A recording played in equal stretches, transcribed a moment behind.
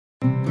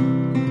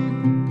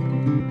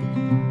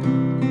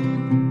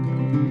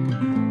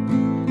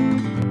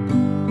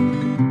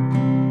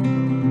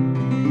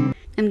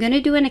going to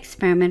do an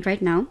experiment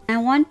right now. I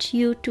want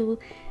you to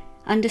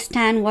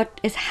understand what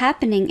is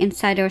happening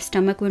inside our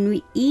stomach when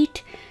we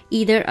eat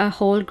either a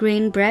whole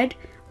grain bread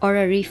or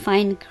a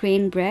refined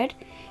grain bread,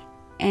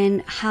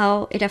 and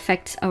how it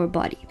affects our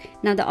body.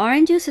 Now the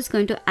orange juice is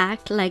going to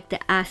act like the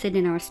acid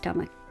in our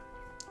stomach.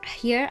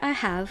 Here I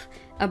have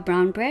a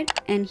brown bread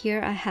and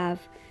here I have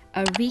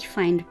a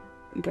refined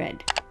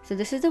bread. So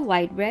this is the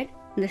white bread,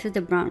 this is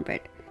the brown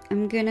bread.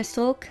 I'm gonna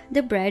soak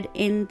the bread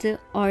in the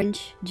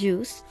orange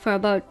juice for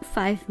about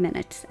 5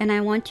 minutes, and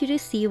I want you to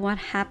see what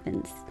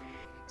happens.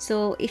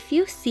 So if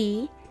you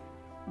see,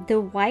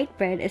 the white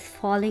bread is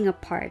falling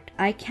apart.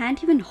 I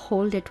can't even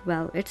hold it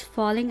well, it's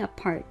falling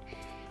apart.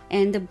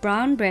 And the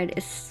brown bread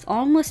is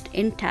almost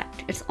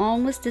intact, it's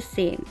almost the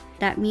same.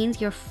 That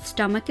means your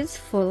stomach is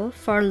full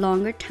for a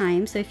longer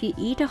time. So if you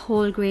eat a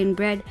whole grain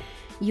bread,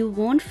 you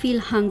won't feel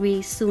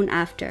hungry soon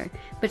after.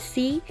 But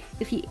see,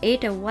 if you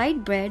ate a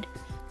white bread,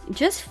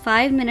 just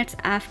 5 minutes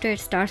after it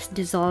starts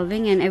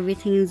dissolving and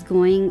everything is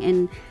going,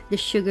 and the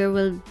sugar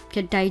will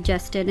get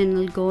digested and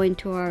will go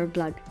into our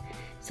blood.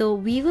 So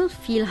we will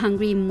feel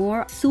hungry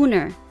more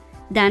sooner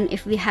than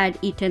if we had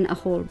eaten a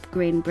whole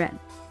grain bread.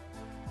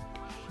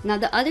 Now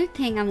the other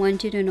thing I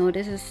want you to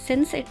notice is,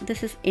 since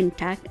this is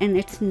intact and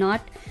it's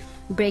not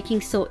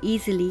breaking so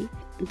easily,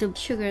 the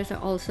sugars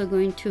are also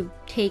going to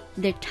take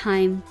their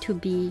time to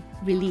be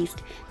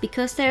released.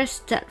 Because there's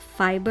that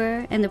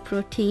fiber and the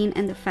protein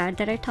and the fat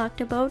that I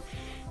talked about,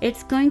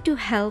 it's going to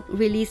help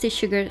release the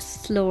sugar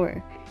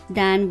slower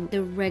than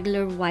the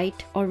regular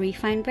white or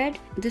refined bread.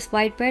 This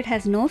white bread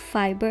has no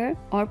fiber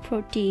or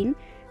protein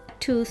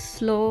to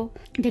slow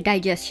the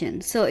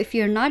digestion. So if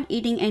you're not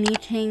eating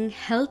anything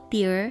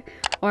healthier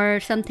or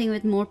something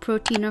with more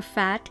protein or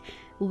fat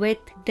with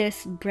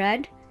this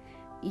bread,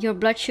 your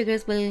blood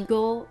sugars will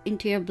go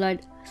into your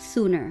blood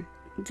sooner.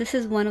 This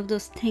is one of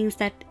those things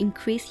that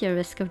increase your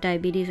risk of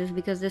diabetes, is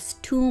because there's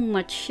too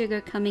much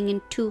sugar coming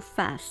in too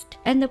fast.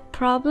 And the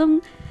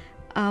problem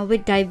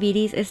with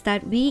diabetes is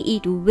that we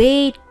eat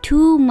way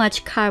too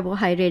much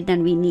carbohydrate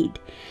than we need.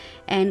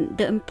 And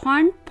the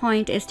important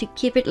point is to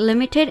keep it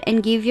limited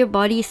and give your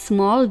body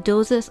small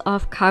doses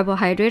of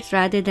carbohydrates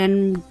rather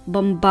than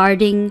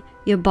bombarding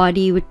your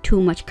body with too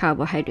much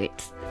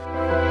carbohydrates.